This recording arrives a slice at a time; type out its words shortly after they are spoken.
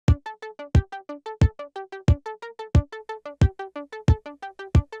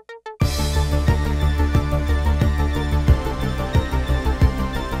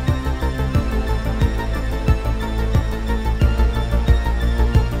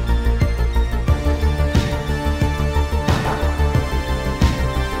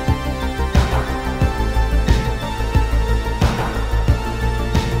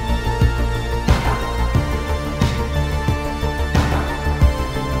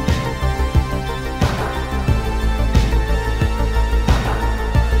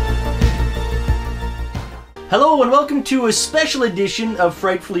Hello and welcome to a special edition of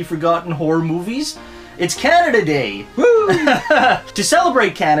Frightfully Forgotten Horror Movies. It's Canada Day! Woo! To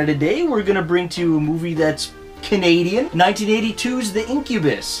celebrate Canada Day, we're gonna bring to you a movie that's Canadian, 1982's The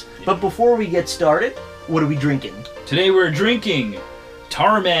Incubus. But before we get started, what are we drinking? Today we're drinking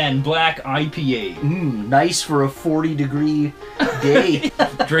Tarman Black IPA. Nice for a 40-degree day.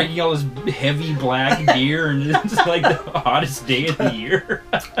 Drinking all this heavy black beer and it's like the hottest day of the year.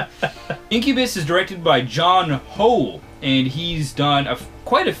 Incubus is directed by John Ho, and he's done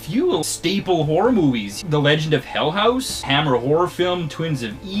quite a few staple horror movies. The Legend of Hell House, Hammer horror film Twins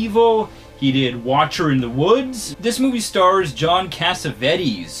of Evil. He did Watcher in the Woods. This movie stars John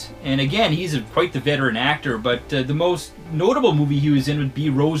Cassavetes, and again, he's quite the veteran actor, but the most notable movie he was in would be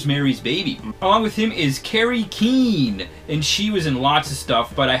Rosemary's Baby. Along with him is Carrie Keane, and she was in lots of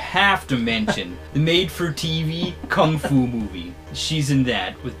stuff, but I have to mention the made-for-TV Kung Fu movie. She's in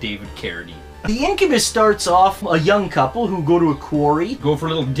that with David Carradine. The Incubus starts off a young couple who go to a quarry. Go for a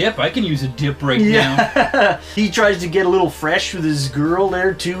little dip. I can use a dip right now. He tries to get a little fresh with his girl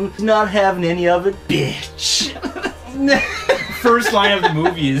there too. He's not having any of it. Bitch. First line of the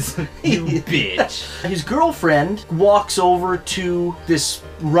movie is, you bitch. His girlfriend walks over to this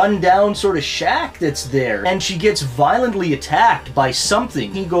rundown sort of shack that's there, and she gets violently attacked by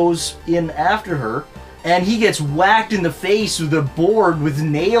something. He goes in after her, and he gets whacked in the face with a board with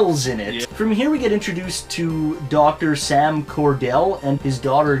nails in it. Yeah. From here we get introduced to Dr. Sam Cordell and his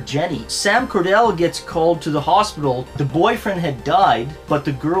daughter Jenny. Sam Cordell gets called to the hospital. The boyfriend had died, but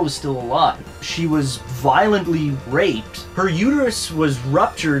the girl is still alive. She was violently raped. Her uterus was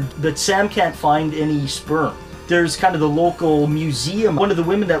ruptured, but Sam can't find any sperm. There's kind of the local museum. One of the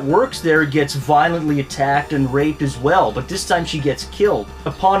women that works there gets violently attacked and raped as well, but this time she gets killed.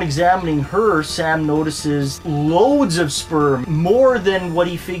 Upon examining her, Sam notices loads of sperm, more than what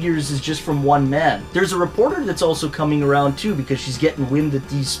he figures is just from one man. There's a reporter that's also coming around too because she's getting wind that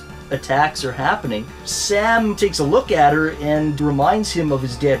these attacks are happening. Sam takes a look at her and reminds him of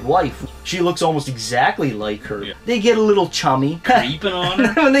his dead wife. She looks almost exactly like her. Yeah. They get a little chummy. Creeping on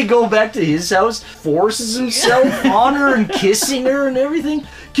her. When they go back to his house, forces himself on her and kissing her and everything.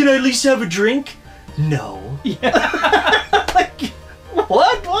 Can I at least have a drink? No. Yeah. Like,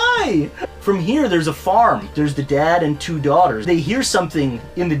 what? Why? From here, there's a farm. There's the dad and two daughters. They hear something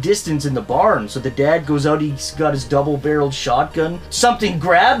in the distance in the barn, so the dad goes out, he's got his double-barreled shotgun. Something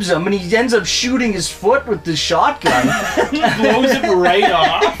grabs him, and he ends up shooting his foot with the shotgun. Blows it right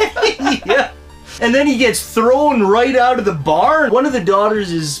off. Yeah. And then he gets thrown right out of the barn. One of the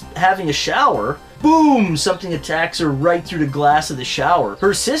daughters is having a shower. Boom! Something attacks her right through the glass of the shower.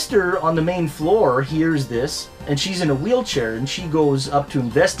 Her sister on the main floor hears this, and she's in a wheelchair, and she goes up to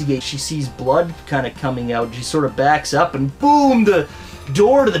investigate. She sees blood kind of coming out. She sort of backs up, and boom! The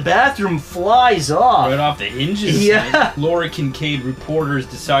door to the bathroom flies off. Right off the hinges. Yeah. Laura Kincaid, reporters,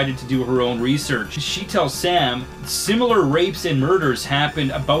 decided to do her own research. She tells Sam similar rapes and murders happened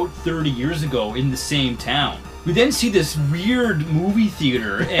about 30 years ago in the same town. We then see this weird movie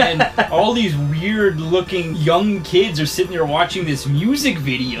theater, and all these weird-looking young kids are sitting there watching this music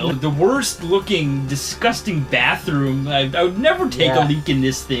video. The worst-looking, disgusting bathroom. I would never take a leak in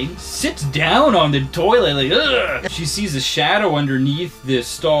this thing. Sits down on the toilet, like, ugh! She sees a shadow underneath the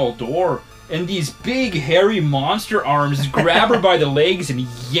stall door, and these big, hairy monster arms grab her by the legs and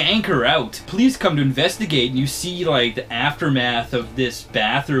yank her out. Police come to investigate, and you see, like, the aftermath of this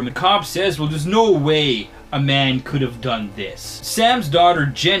bathroom. The cop says, well, there's no way a man could have done this. Sam's daughter,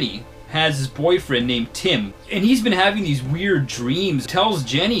 Jenny, has his boyfriend named Tim, and he's been having these weird dreams. Tells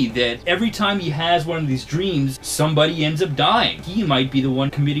Jenny that every time he has one of these dreams, somebody ends up dying. He might be the one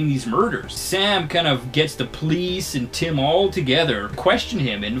committing these murders. Sam kind of gets the police and Tim all together, question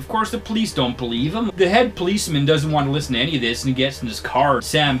him, and of course the police don't believe him. The head policeman doesn't want to listen to any of this, and he gets in his car.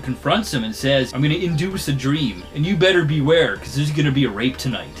 Sam confronts him and says, I'm going to induce a dream, and you better beware, because there's going to be a rape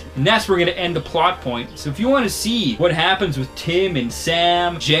tonight. And that's where we're going to end the plot point. So if you want to see what happens with Tim and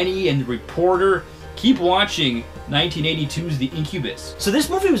Sam, Jenny, and the reporter, keep watching 1982's The Incubus. So this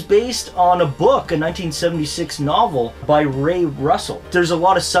movie was based on a book, a 1976 novel by Ray Russell. There's a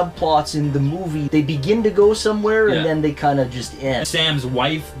lot of subplots in the movie. They begin to go somewhere and then they kind of just end. Sam's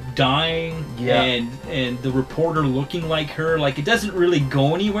wife dying and the reporter looking like her. Like, it doesn't really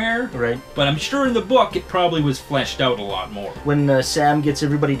go anywhere. Right. But I'm sure in the book it probably was fleshed out a lot more. When Sam gets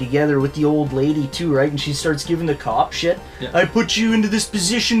everybody together with the old lady too, right? And she starts giving the cop shit. Yeah. I put you into this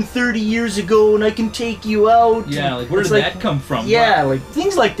position 30 years ago and I can take you out. Yeah, like where did that come from? Yeah, like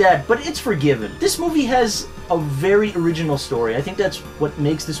things like that, but it's forgiven. This movie has a very original story. I think that's what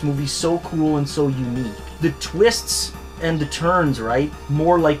makes this movie so cool and so unique. The twists and the turns, right?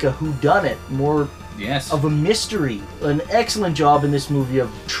 More like a whodunit, more Yes. of a mystery. An excellent job in this movie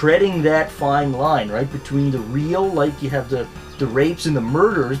of treading that fine line, right, between the real, like you have the rapes and the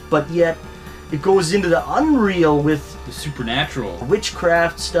murders, but yet it goes into the unreal with The supernatural.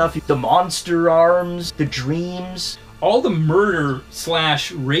 witchcraft stuff, the monster arms, the dreams. All the murder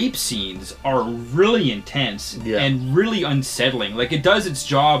 / rape scenes are really intense and really unsettling. Like, it does its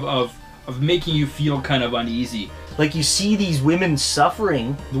job of making you feel kind of uneasy. Like, you see these women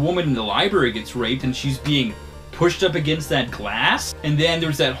suffering. The woman in the library gets raped and she's being pushed up against that glass, and then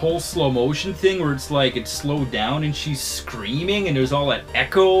there's that whole slow motion thing where it's like it's slowed down and she's screaming and there's all that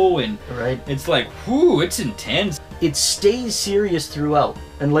echo, and right, it's like, whoo, it's intense. It stays serious throughout,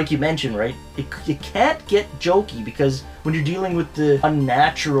 and like you mentioned, right, it can't get jokey, because when you're dealing with the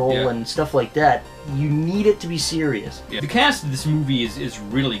unnatural and stuff like that, you need it to be serious. The cast of this movie is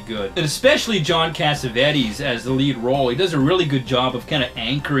really good, and especially John Cassavetes as the lead role. He does a really good job of kind of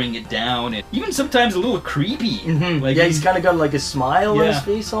anchoring it down, and even sometimes a little creepy. Mm-hmm. Like, yeah, he's kind of got like a smile on his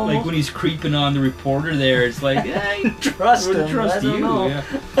face almost. Like when he's creeping on the reporter there, it's like, trust him. Trust I don't you. know.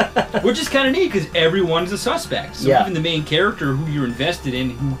 Yeah. Which is kind of neat because everyone's a suspect. So even the main character who you're invested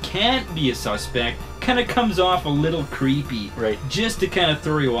in, who can't be a suspect, kind of comes off a little creepy, right? Just to kind of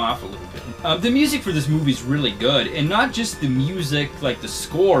throw you off a little bit. The music for this movie is really good, and not just the music, like the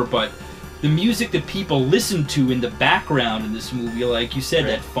score, but the music that people listen to in the background in this movie. Like you said,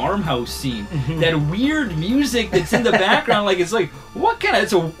 that farmhouse scene, that weird music that's in the background. Like, it's like, what kind of?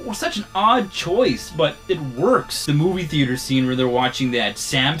 It's such an odd choice, but it works. The movie theater scene where they're watching that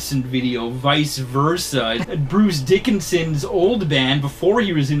Samson video, vice versa. Bruce Dickinson's old band before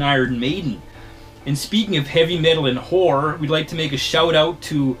he was in Iron Maiden. And speaking of heavy metal and horror, we'd like to make a shout out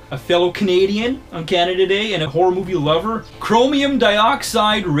to a fellow Canadian on Canada Day and a horror movie lover, Chromium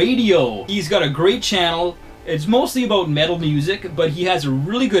Dioxide Radio. He's got a great channel. It's mostly about metal music, but he has a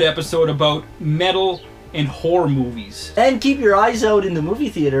really good episode about metal and horror movies. And keep your eyes out in the movie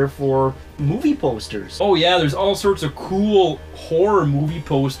theater for movie posters. Oh yeah, there's all sorts of cool horror movie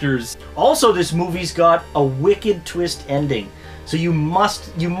posters. Also, this movie's got a wicked twist ending, so you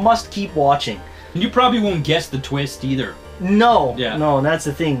must keep watching. And you probably won't guess the twist either. No, no, and that's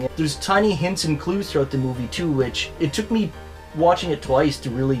the thing. There's tiny hints and clues throughout the movie too, which it took me watching it twice to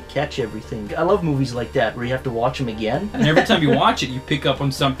really catch everything. I love movies like that where you have to watch them again. And every time you watch it, you pick up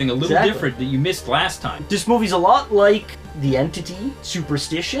on something a little different that you missed last time. This movie's a lot like The Entity,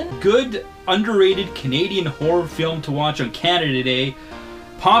 Superstition. Good, underrated Canadian horror film to watch on Canada Day.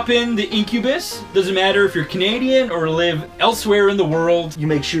 Pop in the Incubus. Doesn't matter if you're Canadian or live elsewhere in the world. You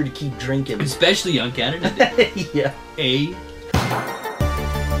make sure to keep drinking. Especially on Canada Day. Yeah. A